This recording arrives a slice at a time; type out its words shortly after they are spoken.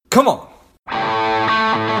Come on.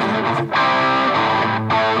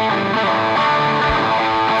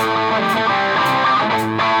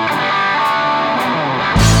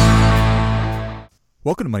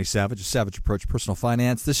 Welcome to Money Savage, a savage approach to personal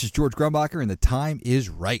finance. This is George Grumbacher, and the time is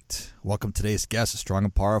right. Welcome to today's guest, a strong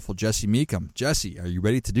and powerful Jesse Meekum. Jesse, are you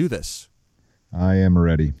ready to do this? I am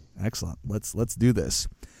ready. Excellent. Let's do this.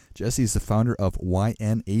 Jesse is the founder of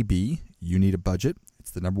YNAB, You Need a Budget. It's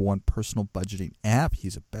the #1 personal budgeting app.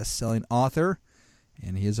 He's a best-selling author,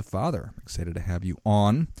 and he is a father. I'm excited to have you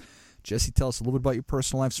on. Jesse, tell us a little bit about your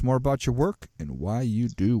personal life, some more about your work, and why you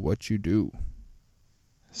do what you do.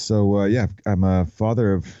 So, I'm a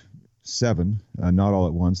father of 7, not all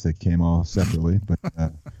at once. They came all separately, but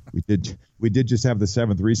we did just have the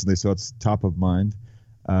 7th recently, so it's top of mind.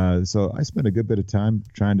 So I spent a good bit of time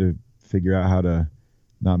trying to figure out how to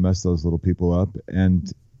not mess those little people up.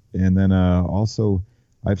 And then also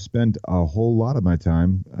I've spent a whole lot of my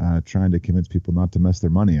time trying to convince people not to mess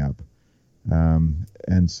their money up.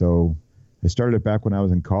 And so I started it back when I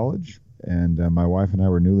was in college, and my wife and I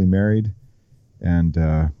were newly married and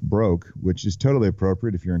broke, which is totally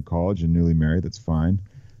appropriate if you're in college and newly married. That's fine.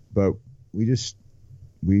 But we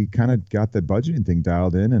kind of got the budgeting thing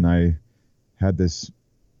dialed in, and I had this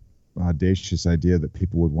audacious idea that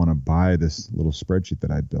people would want to buy this little spreadsheet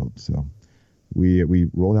that I built. So we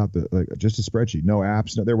rolled out just a spreadsheet, no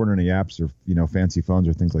apps. No, there weren't any apps or fancy phones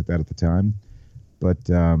or things like that at the time. But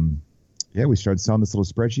we started selling this little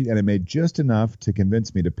spreadsheet, and it made just enough to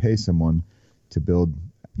convince me to pay someone to build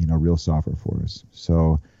real software for us.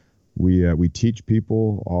 So we teach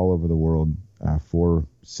people all over the world 4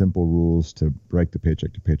 simple rules to break the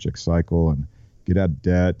paycheck to paycheck cycle and get out of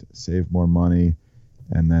debt, save more money.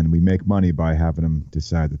 And then we make money by having them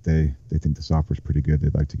decide that they think the software is pretty good.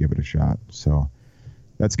 They'd like to give it a shot. So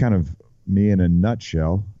that's kind of me in a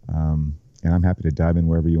nutshell. And I'm happy to dive in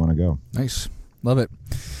wherever you want to go. Nice. Love it.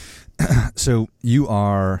 So you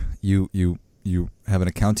have an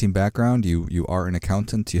accounting background. You are an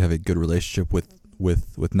accountant. You have a good relationship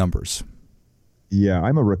with numbers. Yeah,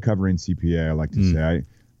 I'm a recovering CPA, I like to say.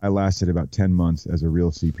 I lasted about 10 months as a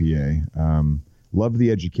real CPA. Loved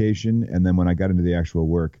the education, and then when I got into the actual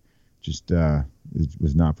work, just it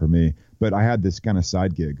was not for me. But I had this kind of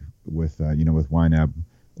side gig with YNAB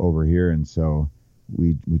over here, and so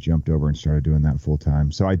we jumped over and started doing that full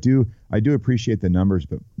time. So I do appreciate the numbers,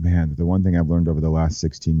 but man, the one thing I've learned over the last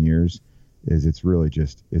 16 years is it's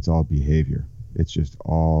all behavior. It's just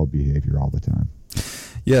all behavior all the time.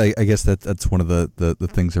 Yeah, I guess that's one of the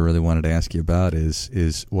things I really wanted to ask you about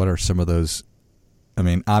is what are some of those. I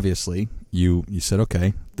mean, obviously, you said,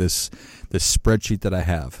 okay, this spreadsheet that I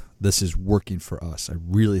have, this is working for us. I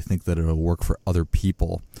really think that it'll work for other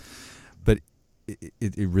people. But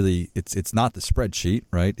it's not the spreadsheet,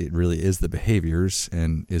 right? It really is the behaviors.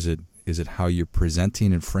 And is it how you're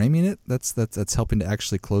presenting and framing it that's helping to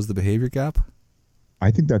actually close the behavior gap? I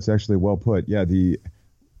think that's actually well put. Yeah,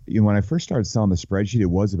 when I first started selling the spreadsheet, it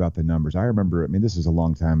was about the numbers. I remember, this is a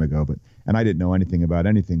long time ago, and I didn't know anything about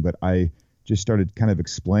anything, but I just started kind of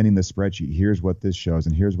explaining the spreadsheet. Here's what this shows,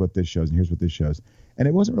 and here's what this shows, and here's what this shows. And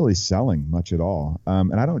it wasn't really selling much at all.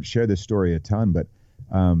 And I don't share this story a ton, but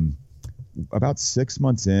about 6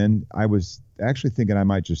 months in, I was actually thinking I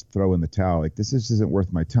might just throw in the towel. Like, this isn't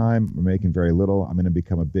worth my time. We're making very little. I'm going to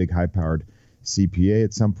become a big, high-powered CPA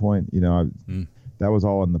at some point. That was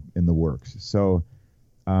all in the works. So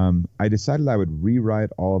I decided I would rewrite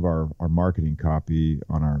all of our marketing copy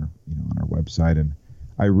on our website, and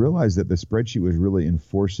I realized that the spreadsheet was really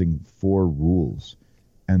enforcing 4 rules,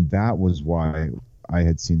 and that was why I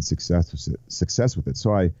had seen success with it.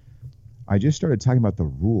 So I just started talking about the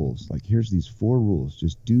rules. Like, here's these 4 rules.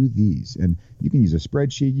 Just do these, and you can use a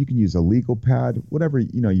spreadsheet. You can use a legal pad, whatever,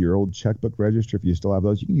 your old checkbook register. If you still have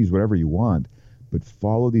those, you can use whatever you want, but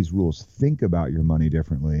follow these rules. Think about your money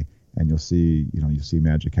differently, and you'll see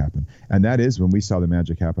magic happen. And that is when we saw the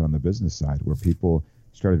magic happen on the business side, where people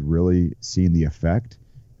started really seeing the effect.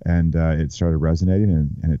 And it started resonating,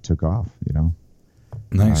 and it took off,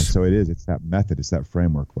 Nice. So it's that method, it's that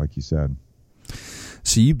framework, like you said.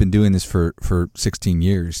 So you've been doing this for 16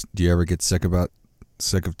 years. Do you ever get sick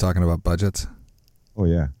of talking about budgets? Oh,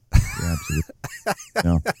 yeah. Yeah,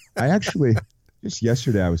 absolutely. I actually, just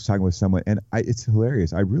yesterday I was talking with someone, and it's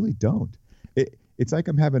hilarious. I really don't. It's like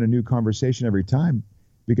I'm having a new conversation every time,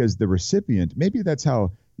 because the recipient, maybe that's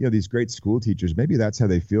how, these great school teachers, maybe that's how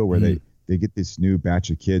they feel, where they get this new batch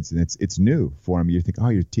of kids, and it's new for them. You think, oh,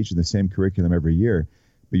 you're teaching the same curriculum every year,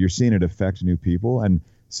 but you're seeing it affect new people. And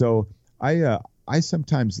so I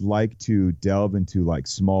sometimes like to delve into like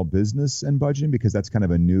small business and budgeting, because that's kind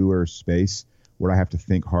of a newer space where I have to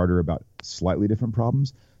think harder about slightly different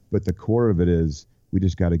problems. But the core of it is we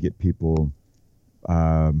just got to get people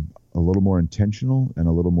a little more intentional and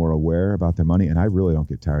a little more aware about their money. And I really don't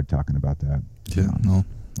get tired talking about that. Yeah, no,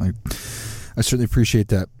 I certainly appreciate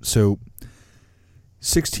that. So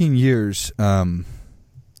 16 years,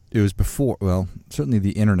 it was before, well, certainly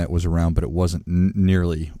the internet was around, but it wasn't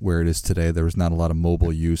nearly where it is today. There was not a lot of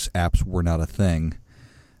mobile use. Apps were not a thing.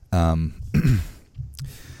 How,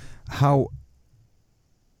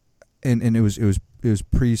 and it was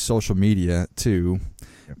pre-social media too,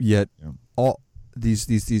 yet all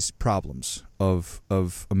these problems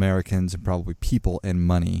of Americans and probably people and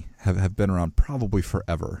money have been around probably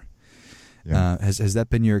forever. Yeah. Has that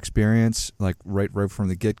been your experience? Like right from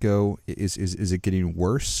the get go, is it getting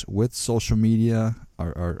worse with social media?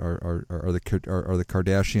 Are the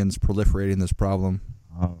Kardashians proliferating this problem?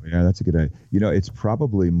 Oh yeah, that's a good idea. It's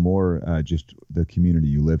probably more just the community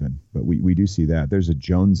you live in, but we do see that there's a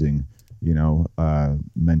jonesing,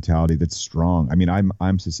 mentality that's strong. I mean,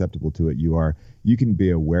 I'm susceptible to it. You can be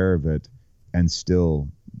aware of it and still,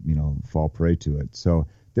 fall prey to it. So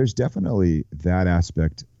there's definitely that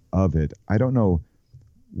aspect of it. I don't know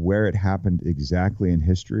where it happened exactly in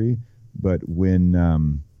history, but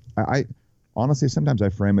when I honestly sometimes I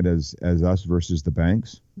frame it as us versus the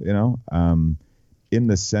banks, in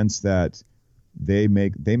the sense that they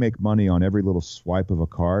make money on every little swipe of a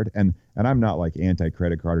card, and I'm not like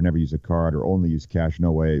anti-credit card or never use a card or only use cash.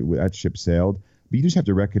 No way, that ship sailed. But you just have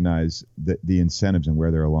to recognize the incentives and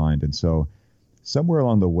where they're aligned, and so somewhere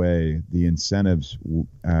along the way, the incentives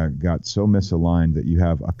got so misaligned that you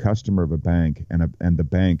have a customer of a bank and the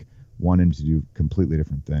bank wanting to do completely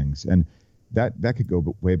different things. And that could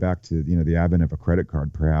go way back to the advent of a credit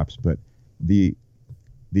card, perhaps. But the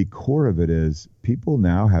core of it is people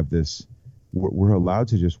now have this. We're allowed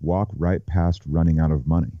to just walk right past running out of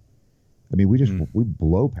money. I mean, we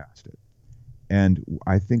blow past it, and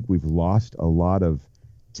I think we've lost a lot of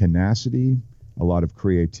tenacity, a lot of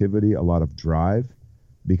creativity, a lot of drive,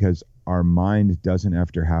 because our mind doesn't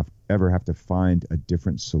ever have to find a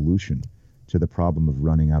different solution to the problem of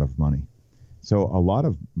running out of money. So a lot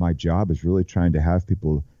of my job is really trying to have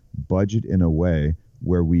people budget in a way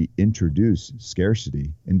where we introduce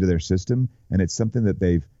scarcity into their system, and it's something that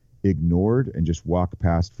they've ignored and just walked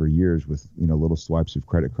past for years with little swipes of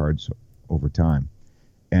credit cards over time.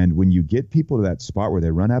 And when you get people to that spot where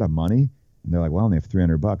they run out of money, and they're like, well, I only have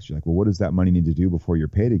 $300. You're like, well, what does that money need to do before you're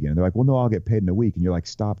paid again? And they're like, well, no, I'll get paid in a week. And you're like,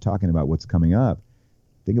 stop talking about what's coming up.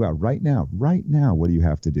 Think about right now, what do you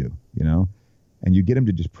have to do? And you get them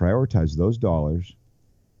to just prioritize those dollars.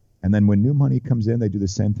 And then when new money comes in, they do the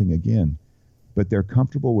same thing again. But they're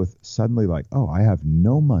comfortable with suddenly like, oh, I have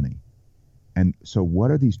no money. And so what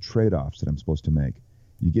are these trade-offs that I'm supposed to make?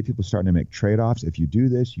 You get people starting to make trade-offs. If you do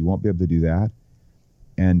this, you won't be able to do that.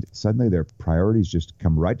 And suddenly their priorities just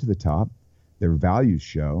come right to the top. Their values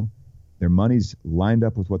show, their money's lined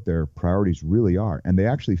up with what their priorities really are, and they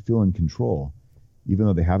actually feel in control. Even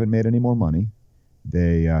though they haven't made any more money,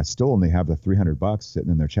 they still only have the $300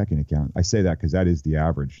 sitting in their checking account. I say that because that is the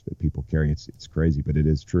average that people carry. It's crazy, but it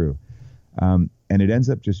is true. And it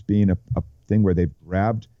ends up just being a thing where they've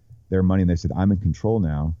grabbed their money and they said, I'm in control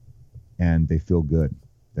now, and they feel good.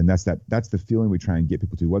 And that's the feeling we try and get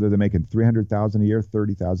people to, whether they're making $300,000 a year,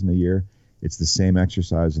 $30,000 a year. It's the same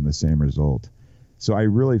exercise and the same result. So I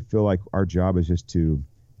really feel like our job is just to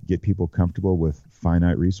get people comfortable with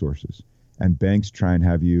finite resources. And banks try and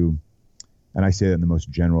have you, and I say that in the most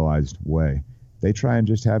generalized way, they try and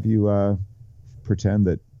just have you pretend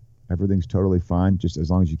that everything's totally fine just as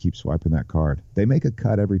long as you keep swiping that card. They make a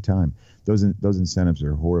cut every time. Those incentives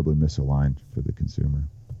are horribly misaligned for the consumer.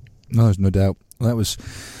 No, there's no doubt. Well, that was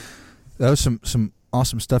some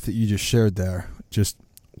awesome stuff that you just shared there. Just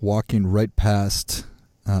walking right past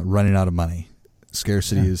running out of money.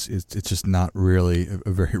 Scarcity is it's just not really a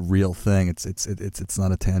very real thing. It's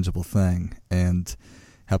not a tangible thing, and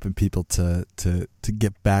helping people to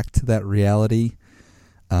get back to that reality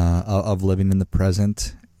of living in the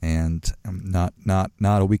present, and not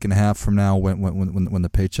a week and a half from now when the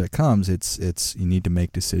paycheck comes. It's you need to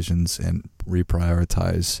make decisions and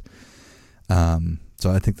reprioritize. So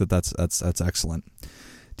I think that's excellent.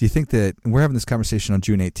 Do you think that, and we're having this conversation on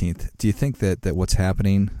June 18th, do you think that what's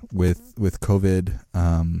happening with COVID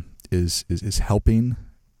is helping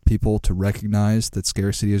people to recognize that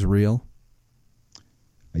scarcity is real?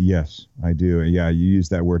 Yes, I do. Yeah, you use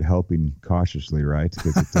that word helping cautiously, right?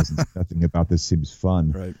 Because it doesn't, nothing about this seems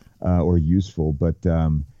fun, right, or useful. But I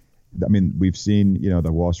mean, we've seen,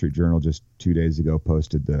 the Wall Street Journal just 2 days ago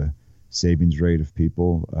posted the savings rate of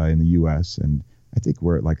people in the U.S., and I think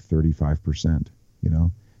we're at like 35%,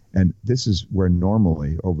 And this is where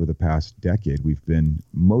normally over the past decade, we've been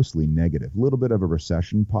mostly negative. A little bit of a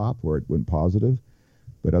recession pop where it went positive.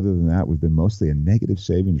 But other than that, we've been mostly a negative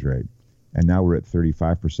savings rate. And now we're at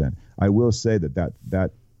 35%. I will say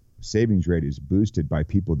that savings rate is boosted by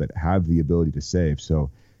people that have the ability to save.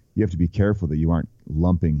 So you have to be careful that you aren't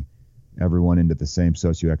lumping everyone into the same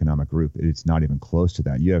socioeconomic group. It's not even close to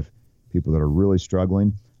that. You have people that are really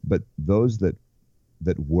struggling, but those that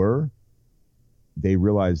were, they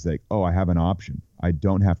realize that, oh, I have an option. I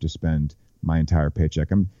don't have to spend my entire paycheck.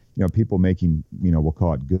 People making, we'll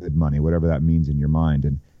call it good money, whatever that means in your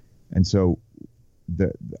mind. And so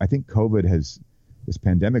I think this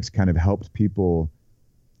pandemic's kind of helped people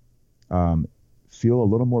feel a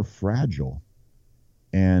little more fragile.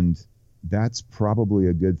 And that's probably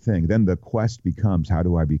a good thing. Then the quest becomes, how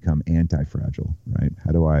do I become anti-fragile, right?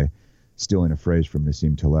 How do I, stealing a phrase from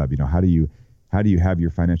Nassim Taleb, how do you have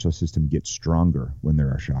your financial system get stronger when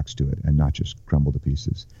there are shocks to it and not just crumble to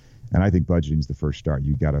pieces? And I think budgeting is the first start.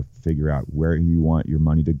 You got to figure out where you want your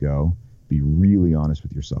money to go, be really honest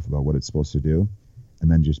with yourself about what it's supposed to do,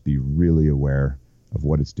 and then just be really aware of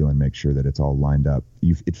what it's doing. Make sure that it's all lined up.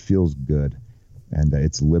 It feels good, and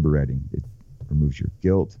it's liberating. It removes your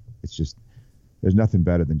guilt. It's just, there's nothing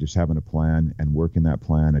better than just having a plan and working that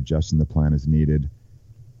plan, adjusting the plan as needed,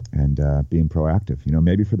 and being proactive,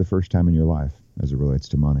 maybe for the first time in your life as it relates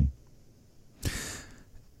to money.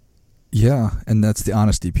 Yeah, and that's the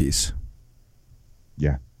honesty piece.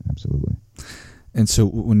 Yeah, absolutely. And so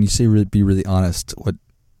when you say be really honest,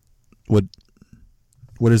 what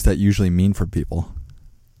does that usually mean for people?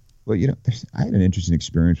 Well, I had an interesting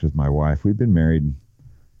experience with my wife. We've been married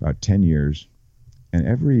about 10 years, and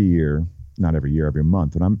every year, not every year, every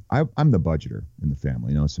month, and I'm the budgeter in the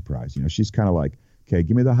family, no surprise. She's kind of like, okay,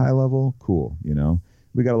 give me the high level, cool,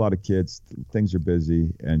 We got a lot of kids, things are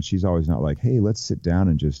busy, and she's always not like, hey, let's sit down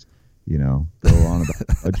and just go on about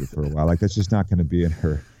the budget for a while. Like, that's just not going to be in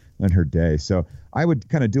her day. So I would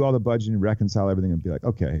kind of do all the budgeting, reconcile everything, and be like,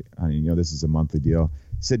 okay, honey, this is a monthly deal.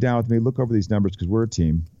 Sit down with me, look over these numbers because we're a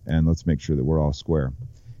team, and let's make sure that we're all square.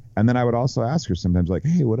 And then I would also ask her sometimes, like,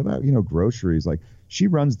 hey, what about groceries? Like, she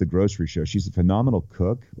runs the grocery show. She's a phenomenal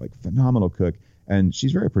cook, and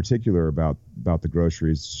she's very particular about the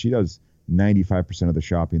groceries. She does 95% of the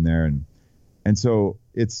shopping there, and so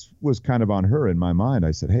it was kind of on her in my mind.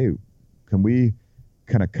 I said, hey, can we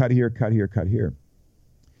kind of cut here?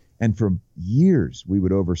 And for years, we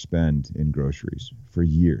would overspend in groceries for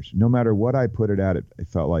years. No matter what I put it at, it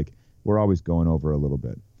felt like we're always going over a little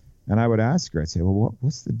bit. And I would ask her, I'd say, well,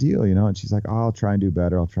 what's the deal? And she's like, oh, I'll try and do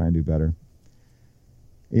better.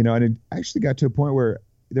 And it actually got to a point where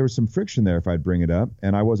there was some friction there if I'd bring it up.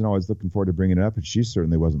 And I wasn't always looking forward to bringing it up. And she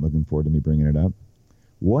certainly wasn't looking forward to me bringing it up.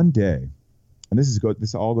 One day, and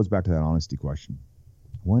this all goes back to that honesty question.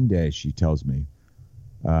 One day she tells me,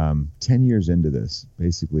 10 years into this,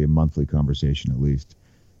 basically a monthly conversation at least,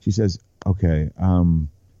 she says, okay,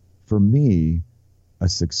 for me, a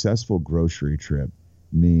successful grocery trip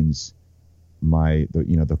means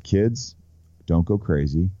the kids don't go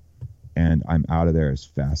crazy and I'm out of there as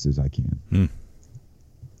fast as I can.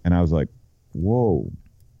 And I was like, whoa,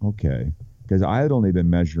 okay. Because I had only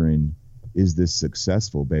been measuring, is this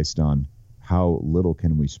successful based on how little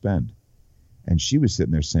can we spend? And she was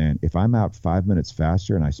sitting there saying, if I'm out 5 minutes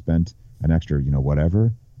faster and I spent an extra,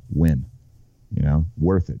 whatever, win,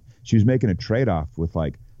 worth it. She was making a trade-off with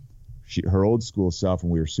her old school self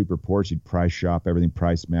when we were super poor. She'd price shop, everything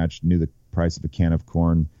price matched, knew the price of a can of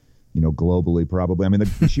corn, globally probably. I mean,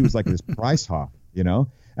 she was like this price hawk, and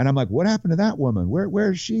I'm like, what happened to that woman?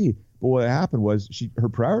 Where is she? But what happened was her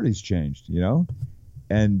priorities changed,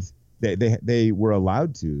 and they were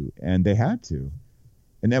allowed to, and they had to.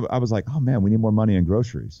 And I was like, oh man, we need more money in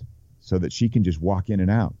groceries so that she can just walk in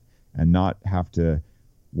and out and not have to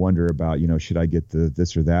wonder about, should I get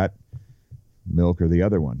this or that milk or the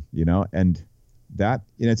other one, and that,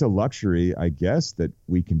 it's a luxury, I guess, that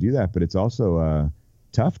we can do that, but it's also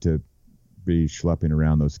tough to be schlepping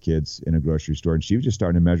around those kids in a grocery store. And she was just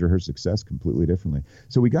starting to measure her success completely differently.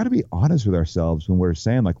 So we got to be honest with ourselves when we're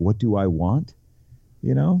saying, like, what do I want?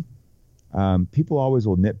 People always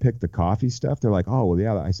will nitpick the coffee stuff. They're like, oh, well,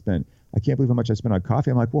 yeah, I can't believe how much I spent on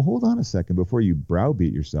coffee. I'm like, well, hold on a second before you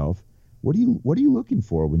browbeat yourself. What are you looking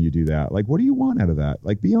for when you do that? Like, what do you want out of that?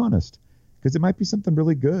 Like, be honest, because it might be something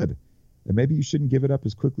really good. And maybe you shouldn't give it up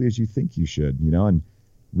as quickly as you think you should, and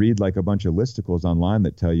read like a bunch of listicles online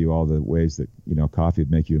that tell you all the ways that, coffee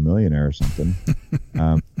would make you a millionaire or something.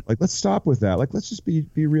 Let's stop with that. Like, let's just be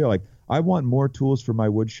real. Like, I want more tools for my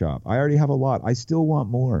wood shop. I already have a lot. I still want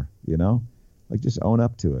more, just own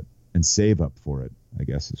up to it and save up for it, I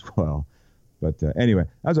guess, as well. But anyway,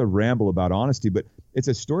 that was a ramble about honesty, but it's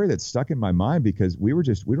a story that's stuck in my mind because we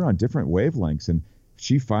were on different wavelengths, and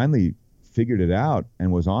she finally figured it out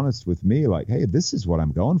and was honest with me, like, hey, this is what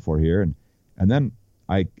I'm going for here. And then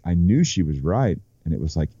I knew she was right, and it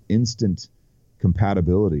was like instant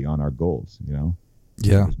compatibility on our goals,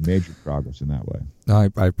 Yeah. It was major progress in that way. No,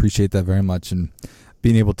 I appreciate that very much, and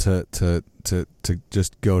being able to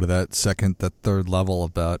just go to that second, that third level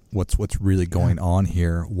about what's really going on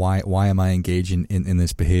here. Why am I engaging in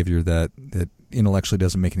this behavior that intellectually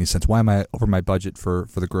doesn't make any sense? Why am I over my budget for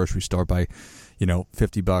the grocery store by,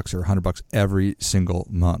 $50 or $100 every single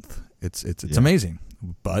month? It's amazing.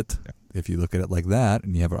 But if you look at it like that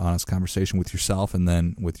and you have an honest conversation with yourself and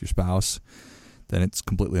then with your spouse, then it's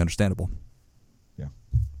completely understandable.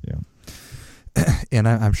 Yeah. And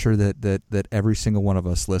I'm sure that every single one of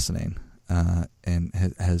us listening and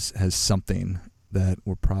has something that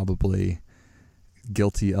we're probably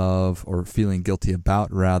guilty of, or feeling guilty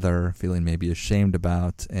about, rather, feeling maybe ashamed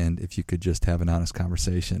about. And if you could just have an honest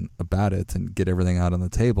conversation about it and get everything out on the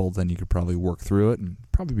table, then you could probably work through it and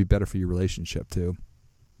probably be better for your relationship too.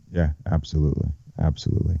 Yeah, absolutely.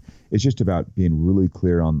 It's just about being really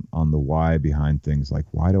clear on the why behind things, like,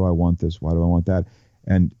 why do I want this? Why do I want that?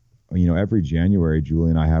 And every January,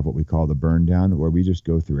 Julie and I have what we call the burn down, where we just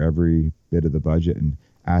go through every bit of the budget and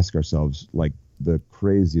ask ourselves like the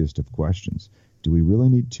craziest of questions. Do we really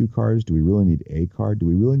need 2 cars? Do we really need a car? Do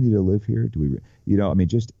we really need to live here? Do we,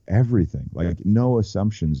 just everything, like no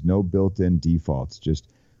assumptions, no built-in defaults, just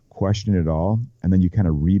question it all. And then you kind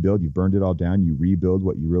of rebuild. You burned it all down. You rebuild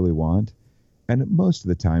what you really want. And most of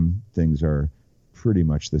the time things are pretty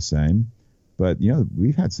much the same, but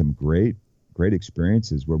we've had some great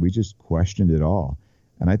experiences where we just questioned it all.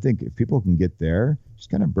 And I think if people can get there, just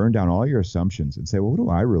kind of burn down all your assumptions and say, well, what do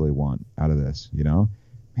I really want out of this? Man,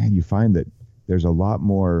 you find that there's a lot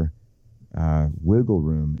more wiggle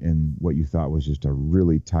room in what you thought was just a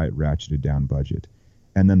really tight, ratcheted down budget.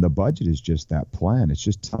 And then the budget is just that plan. It's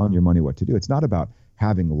just telling your money what to do. It's not about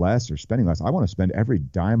having less or spending less. I want to spend every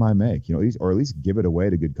dime I make, or at least give it away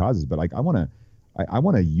to good causes. But like, I want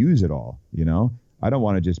to use it all, I don't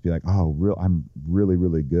want to just be like, I'm really,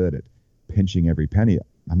 really good at pinching every penny.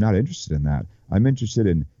 I'm not interested in that. I'm interested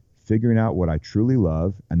in figuring out what I truly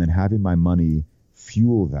love and then having my money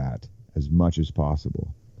fuel that as much as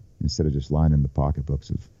possible, instead of just lying in the pocketbooks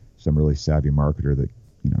of some really savvy marketer that,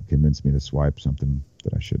 convinced me to swipe something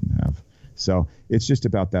that I shouldn't have. So it's just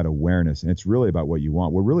about that awareness, and it's really about what you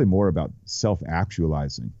want. We're really more about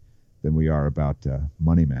self-actualizing than we are about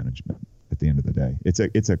money management at the end of the day.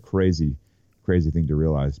 It's a crazy thing to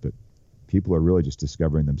realize, but people are really just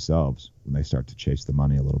discovering themselves when they start to chase the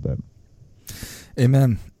money a little bit.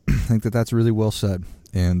 Amen. I think that's really well said,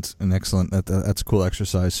 and an excellent. That's a cool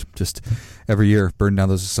exercise. Just every year, burn down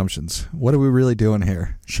those assumptions. What are we really doing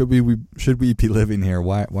here? Should we be living here?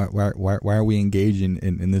 Why are we engaging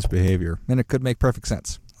in this behavior? And it could make perfect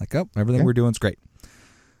sense. Like, everything we're doing is great,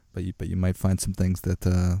 but you might find some things that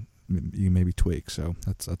you maybe tweak. So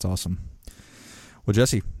that's awesome. Well,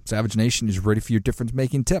 Jesse, Savage Nation is ready for your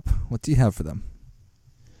difference-making tip. What do you have for them?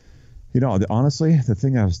 Honestly, the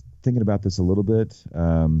thing, I was thinking about this a little bit,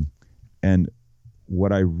 and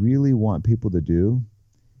what I really want people to do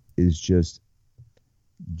is just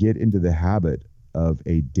get into the habit of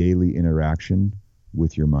a daily interaction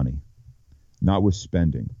with your money, not with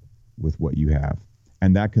spending, with what you have.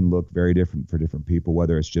 And that can look very different for different people,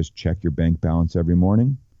 whether it's just check your bank balance every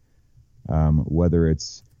morning, whether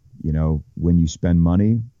it's, when you spend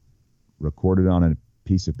money, record it on a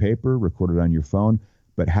piece of paper, record it on your phone,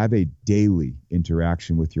 but have a daily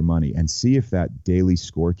interaction with your money and see if that daily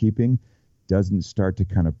scorekeeping doesn't start to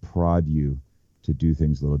kind of prod you to do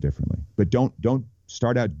things a little differently. But don't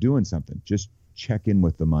start out doing something. Just check in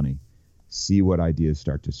with the money. See what ideas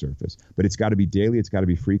start to surface. But it's got to be daily. It's got to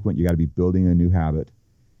be frequent. You got to be building a new habit.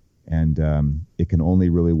 And it can only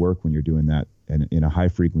really work when you're doing that in a high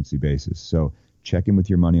frequency basis. So check in with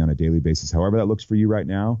your money on a daily basis, however that looks for you right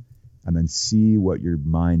now, and then see what your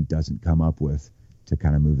mind doesn't come up with to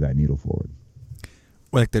kind of move that needle forward.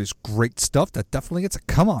 Well, that is great stuff. That definitely gets a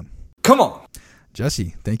come on.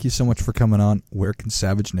 Jesse, thank you so much for coming on. Where can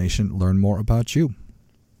Savage Nation learn more about you?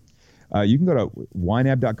 You can go to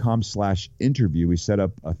ynab.com/interview. We set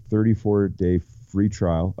up a 34-day free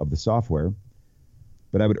trial of the software.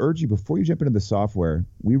 But I would urge you, before you jump into the software,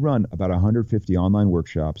 we run about 150 online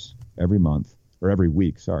workshops every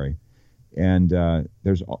week. And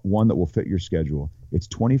there's one that will fit your schedule. It's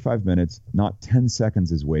 25 minutes, not 10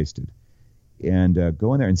 seconds is wasted. And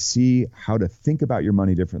go in there and see how to think about your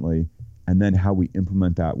money differently, and then how we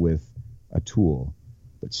implement that with a tool.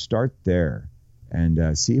 But start there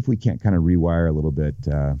and see if we can't kind of rewire a little bit.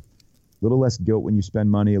 A little less guilt when you spend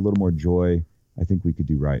money, a little more joy. I think we could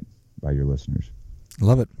do right by your listeners.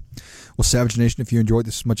 Love it. Well, Savage Nation, if you enjoyed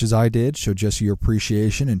this as much as I did, show Jesse your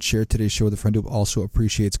appreciation and share today's show with a friend who also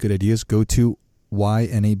appreciates good ideas. Go to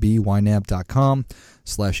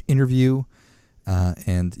ynab.com/interview,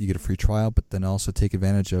 and you get a free trial, but then also take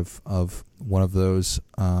advantage of one of those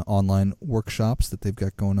online workshops that they've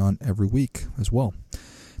got going on every week as well.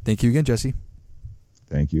 Thank you again, Jesse.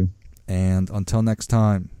 Thank you. And until next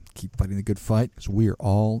time, keep fighting the good fight, because we are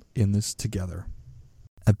all in this together.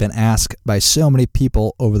 I've been asked by so many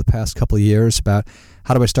people over the past couple of years about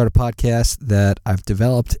how do I start a podcast, that I've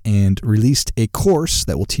developed and released a course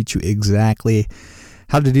that will teach you exactly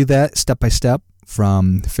how to do that step by step,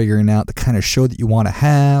 from figuring out the kind of show that you want to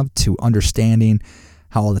have to understanding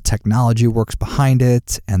how all the technology works behind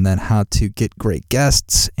it, and then how to get great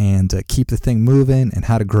guests and keep the thing moving and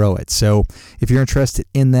how to grow it. So if you're interested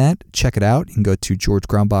in that, check it out. You can go to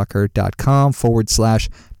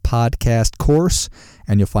georgegrumbacher.com/podcast course,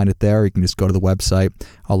 and you'll find it there. You can just go to the website.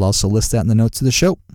 I'll also list that in the notes of the show.